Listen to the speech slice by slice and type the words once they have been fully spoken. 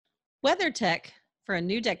Weather Tech for a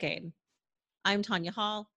New Decade. I'm Tanya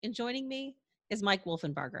Hall, and joining me is Mike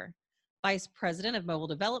Wolfenbarger, Vice President of Mobile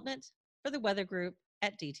Development for the Weather Group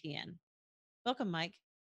at DTN. Welcome, Mike.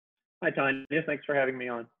 Hi, Tanya. Thanks for having me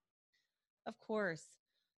on. Of course.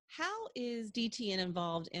 How is DTN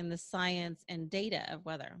involved in the science and data of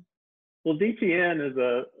weather? Well, DTN is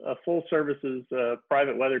a full services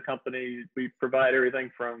private weather company. We provide everything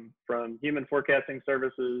from human forecasting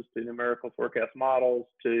services to numerical forecast models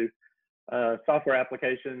to software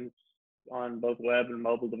applications on both web and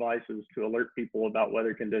mobile devices to alert people about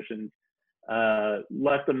weather conditions,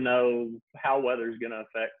 let them know how weather is going to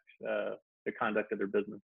affect the conduct of their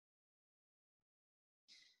business.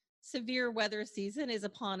 Severe weather season is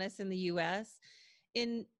upon us in the U.S.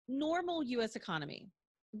 In normal U.S. economy,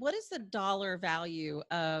 what is the dollar value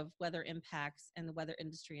of weather impacts and the weather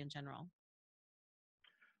industry in general?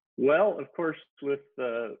 Well, of course, with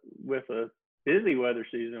a busy weather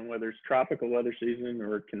season, whether it's tropical weather season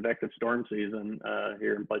or convective storm season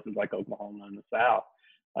here in places like Oklahoma and the South,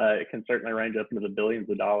 it can certainly range up into the billions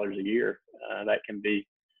of dollars a year. That can be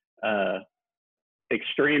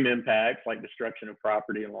extreme impacts like destruction of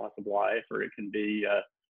property and loss of life, or it can be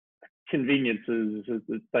conveniences,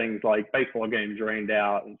 things like baseball games rained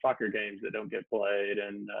out and soccer games that don't get played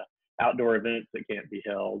and outdoor events that can't be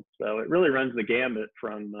held. So it really runs the gamut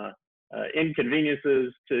from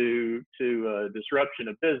inconveniences to disruption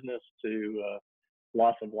of business to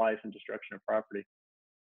loss of life and destruction of property.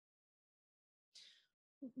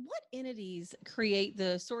 What entities create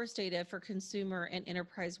the source data for consumer and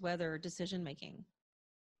enterprise weather decision making?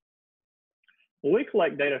 Well, we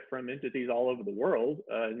collect data from entities all over the world.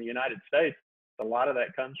 In the United States, a lot of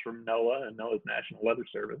that comes from NOAA and NOAA's National Weather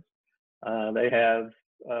Service. They have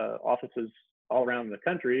offices all around the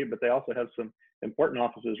country, but they also have some important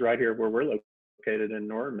offices right here where we're located in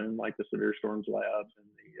Norman, like the Severe Storms Lab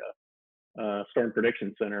and the Storm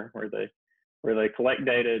Prediction Center, where they collect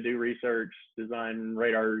data, do research, design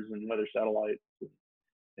radars and weather satellites,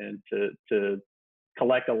 and to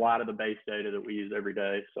collect a lot of the base data that we use every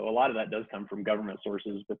day. So a lot of that does come from government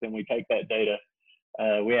sources, but then we take that data,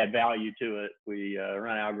 we add value to it. We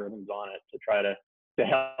run algorithms on it to try to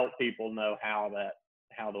help people know how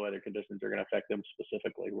the weather conditions are going to affect them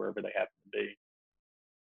specifically wherever they happen to be.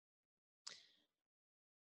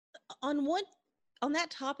 On that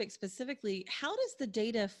topic specifically, how does the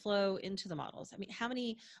data flow into the models? I mean, how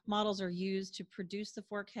many models are used to produce the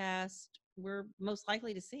forecast we're most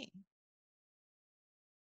likely to see?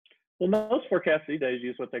 Well, most forecasts these days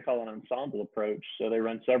use what they call an ensemble approach. So they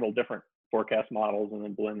run several different forecast models and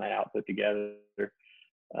then blend that output together.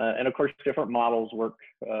 And of course, different models work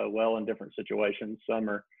well in different situations. Some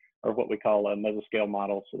are what we call a mesoscale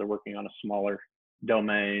model. So they're working on a smaller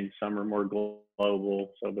domain. Some are more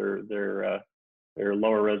global. So they're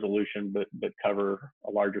lower resolution, but cover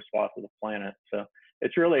a larger swath of the planet. So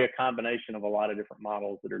it's really a combination of a lot of different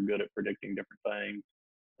models that are good at predicting different things.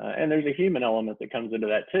 And there's a human element that comes into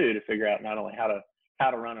that too, to figure out not only how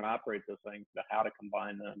to run and operate those things, but how to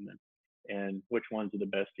combine them and which ones are the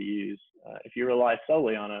best to use. If you rely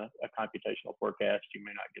solely on a computational forecast, you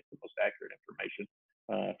may not get the most accurate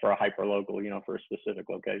information for a hyperlocal, for a specific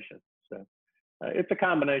location. So it's a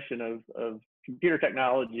combination of computer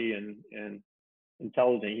technology and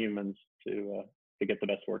intelligent humans to get the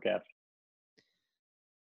best forecast.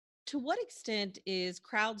 To what extent is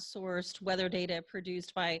crowdsourced weather data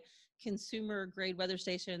produced by consumer-grade weather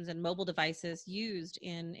stations and mobile devices used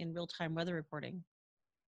in real-time weather reporting?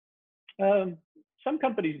 Some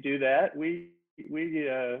companies do that. We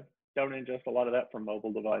don't ingest a lot of that from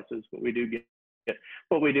mobile devices, but we do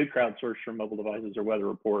crowdsource from mobile devices or weather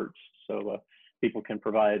reports. So people can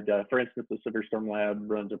provide, for instance, the Severe Storm Lab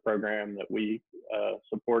runs a program that we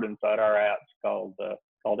support inside our apps called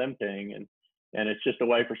MPing, and it's just a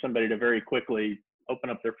way for somebody to very quickly open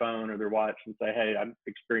up their phone or their watch and say, hey, I'm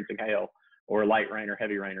experiencing hail or light rain or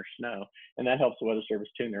heavy rain or snow. And that helps the Weather Service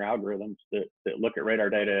tune their algorithms that look at radar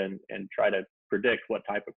data and try to predict what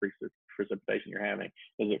type of precipitation you're having.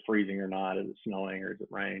 Is it freezing or not? Is it snowing or is it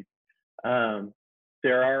rain?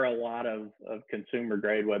 There are a lot of consumer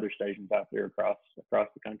grade weather stations out there across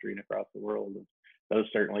the country and across the world. And those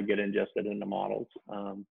certainly get ingested into models.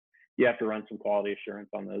 You have to run some quality assurance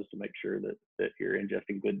on those to make sure that you're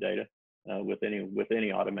ingesting good data with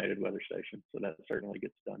any automated weather station. So that certainly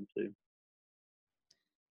gets done too.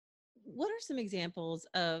 What are some examples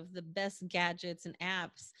of the best gadgets and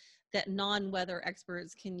apps that non-weather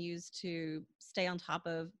experts can use to stay on top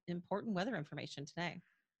of important weather information today?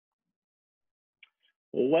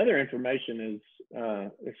 Well, weather information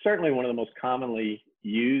is certainly one of the most commonly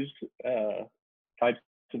used types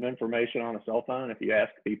of information on a cell phone. If you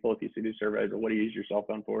ask people, if you see these surveys, or what do you use your cell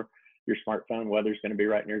phone for? Your smartphone, weather's going to be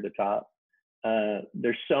right near the top.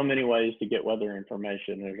 There's so many ways to get weather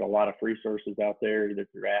information. There's a lot of free sources out there, either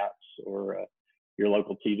through apps or your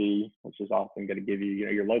local TV, which is often going to give you,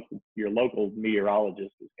 your local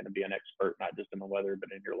meteorologist is going to be an expert, not just in the weather, but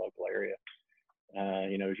in your local area.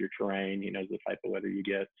 He knows your terrain, he knows the type of weather you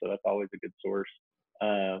get, so that's always a good source.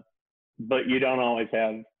 But you don't always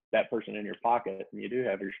have that person in your pocket, and you do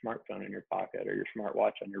have your smartphone in your pocket or your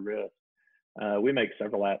smartwatch on your wrist. We make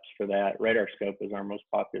several apps for that. RadarScope is our most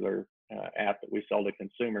popular app that we sell to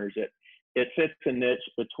consumers. It fits a niche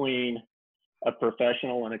between a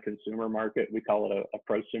professional and a consumer market. We call it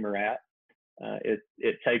a prosumer app.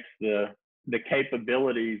 It takes the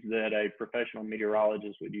capabilities that a professional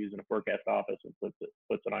meteorologist would use in a forecast office and puts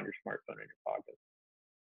it on your smartphone in your pocket.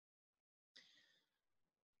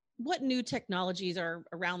 What new technologies are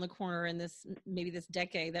around the corner in maybe this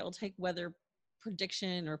decade that will take weather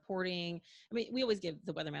prediction, reporting? I mean, we always give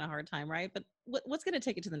the weatherman a hard time, right? But what's going to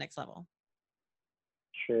take it to the next level?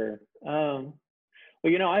 Sure. Well,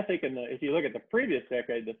 I think if you look at the previous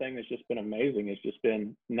decade, the thing that's just been amazing has just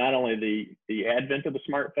been not only the advent of the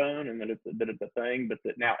smartphone and that it's a thing, but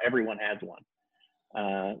that now everyone has one.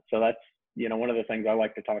 So that's, one of the things I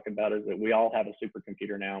like to talk about is that we all have a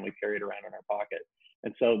supercomputer now and we carry it around in our pocket.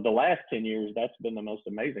 And so the last 10 years, that's been the most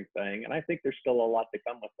amazing thing. And I think there's still a lot to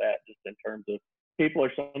come with that, just in terms of people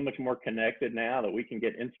are so much more connected now that we can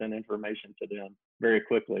get instant information to them very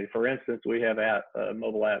quickly. For instance, we have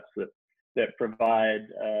mobile apps that provide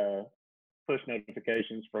push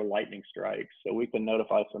notifications for lightning strikes. So we can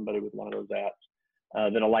notify somebody with one of those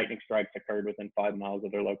apps that a lightning strike's occurred within 5 miles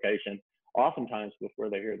of their location, oftentimes before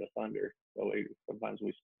they hear the thunder. So sometimes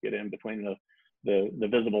we get in between the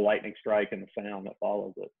visible lightning strike and the sound that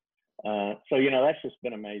follows it. So that's just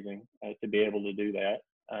been amazing to be able to do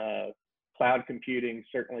that. Cloud computing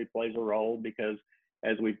certainly plays a role, because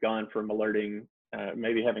as we've gone from alerting,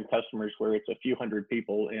 maybe having customers where it's a few hundred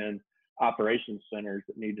people in operations centers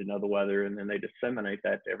that need to know the weather, and then they disseminate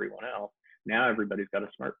that to everyone else. Now everybody's got a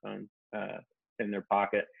smartphone in their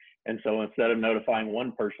pocket. And so instead of notifying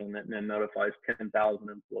one person that then notifies 10,000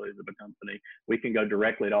 employees of a company, we can go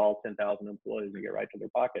directly to all 10,000 employees and get right to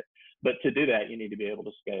their pocket. But to do that, you need to be able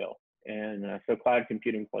to scale. And so cloud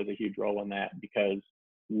computing plays a huge role in that, because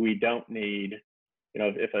we don't need,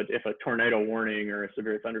 if a tornado warning or a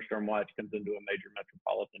severe thunderstorm watch comes into a major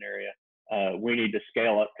metropolitan area, we need to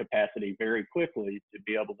scale up capacity very quickly to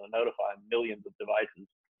be able to notify millions of devices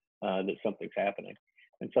that something's happening.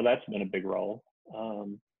 And so that's been a big role.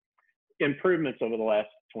 Improvements over the last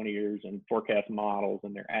 20 years in forecast models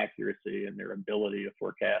and their accuracy and their ability to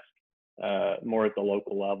forecast more at the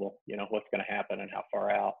local level, what's going to happen and how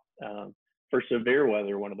far out. For severe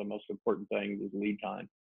weather, one of the most important things is lead time.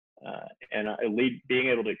 Being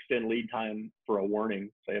able to extend lead time for a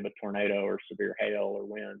warning, say of a tornado or severe hail or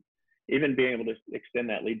wind, even being able to extend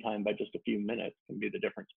that lead time by just a few minutes can be the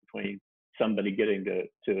difference between somebody getting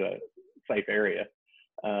to a safe area.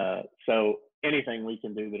 So anything we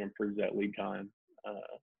can do that improves that lead time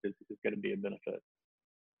is going to be a benefit.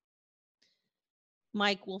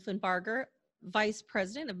 Mike Wolfenbarger, Vice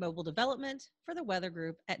President of Mobile Development for the Weather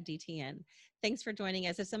Group at DTN. Thanks for joining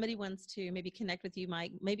us. If somebody wants to maybe connect with you,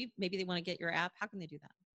 Mike, maybe they want to get your app, how can they do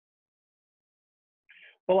that?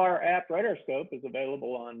 Well, our app RadarScope is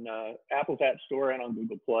available on Apple's App Store and on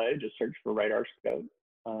Google Play. Just search for RadarScope,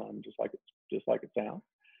 just like it sounds.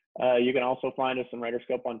 You can also find us in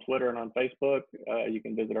RadarScope on Twitter and on Facebook. You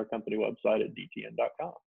can visit our company website at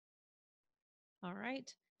dtn.com. All right.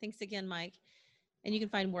 Thanks again, Mike. And you can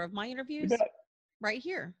find more of my interviews right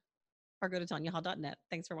here, or go to tanyahall.net.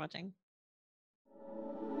 Thanks for watching.